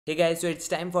Hey guys, so it's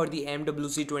time for the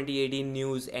MWC 2018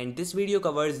 news, and this video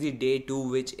covers the day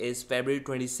 2, which is February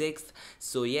 26th.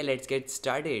 So yeah, let's get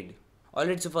started.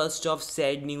 Alright, so first off,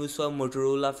 sad news for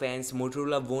Motorola fans.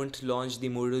 Motorola won't launch the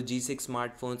Moto G6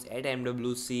 smartphones at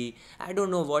MWC. I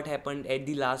don't know what happened at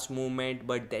the last moment,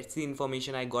 but that's the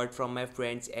information I got from my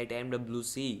friends at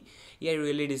MWC. Yeah,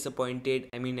 really disappointed.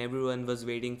 I mean, everyone was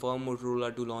waiting for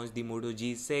Motorola to launch the Moto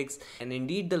G6, and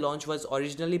indeed the launch was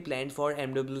originally planned for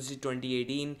MWC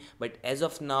 2018, but as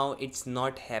of now it's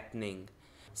not happening.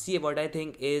 See, what I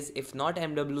think is, if not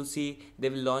MWC, they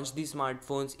will launch the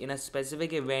smartphones in a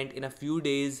specific event in a few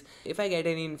days. If I get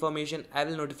any information, I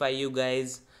will notify you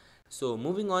guys. So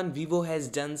moving on, Vivo has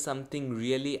done something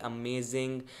really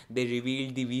amazing. They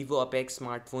revealed the Vivo Apex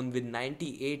smartphone with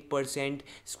 98%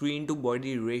 screen to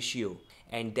body ratio.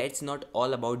 And that's not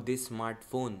all about this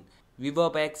smartphone.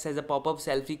 Vivo X has a pop-up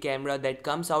selfie camera that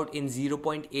comes out in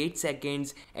 0.8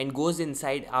 seconds and goes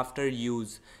inside after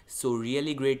use. So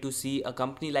really great to see a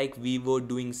company like Vivo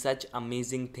doing such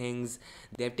amazing things.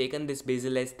 They have taken this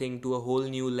bezel-less thing to a whole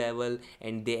new level,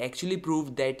 and they actually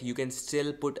proved that you can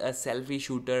still put a selfie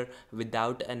shooter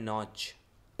without a notch.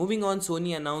 Moving on,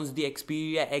 Sony announced the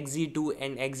Xperia XZ2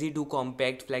 and XZ2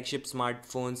 compact flagship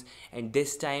smartphones, and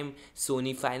this time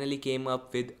Sony finally came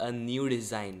up with a new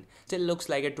design. Still looks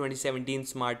like a 2017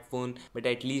 smartphone, but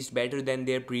at least better than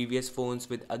their previous phones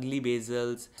with ugly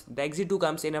bezels. The XZ2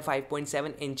 comes in a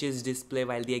 5.7 inches display,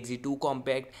 while the XZ2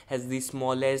 compact has the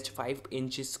smallest 5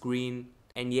 inches screen.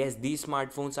 And yes, these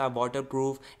smartphones are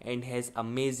waterproof and has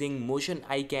amazing motion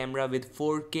eye camera with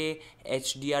 4K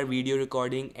HDR video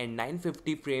recording and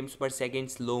 950 frames per second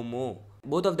slow-mo.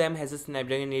 Both of them has a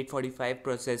Snapdragon 845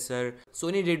 processor.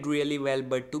 Sony did really well,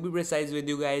 but to be precise with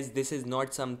you guys, this is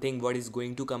not something what is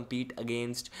going to compete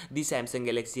against the Samsung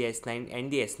Galaxy S9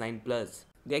 and the S9 Plus.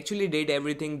 They actually did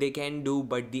everything they can do,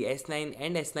 but the S9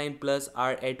 and S9 Plus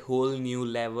are at whole new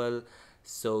level.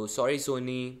 So sorry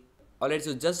Sony. Alright,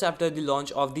 so just after the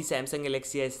launch of the Samsung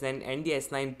Galaxy S9 and the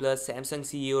S9 Plus, Samsung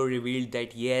CEO revealed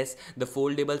that yes, the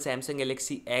foldable Samsung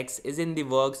Galaxy X is in the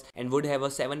works and would have a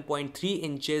 7.3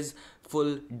 inches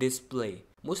full display.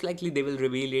 Most likely they will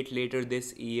reveal it later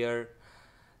this year.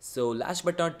 So last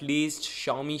but not least,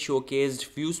 Xiaomi showcased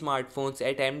few smartphones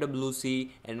at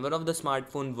MWC, and one of the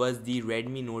smartphone was the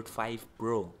Redmi Note 5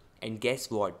 Pro. And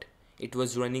guess what? It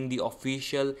was running the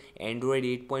official Android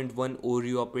 8.1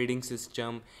 Oreo operating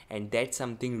system, and that's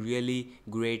something really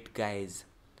great guys.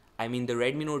 I mean, the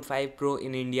Redmi Note 5 Pro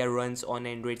in India runs on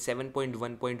Android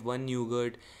 7.1.1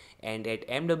 Nougat, and at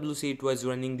MWC it was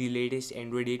running the latest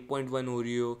Android 8.1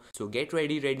 Oreo. So get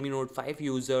ready Redmi Note 5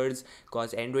 users,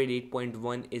 cause Android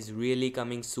 8.1 is really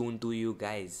coming soon to you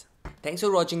guys. Thanks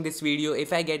for watching this video.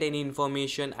 If I get any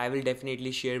information, I will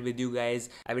definitely share with you guys.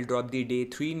 I will drop the day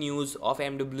 3 news of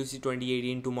MWC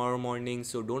 2018 tomorrow morning,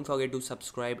 so don't forget to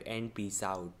subscribe and peace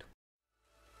out.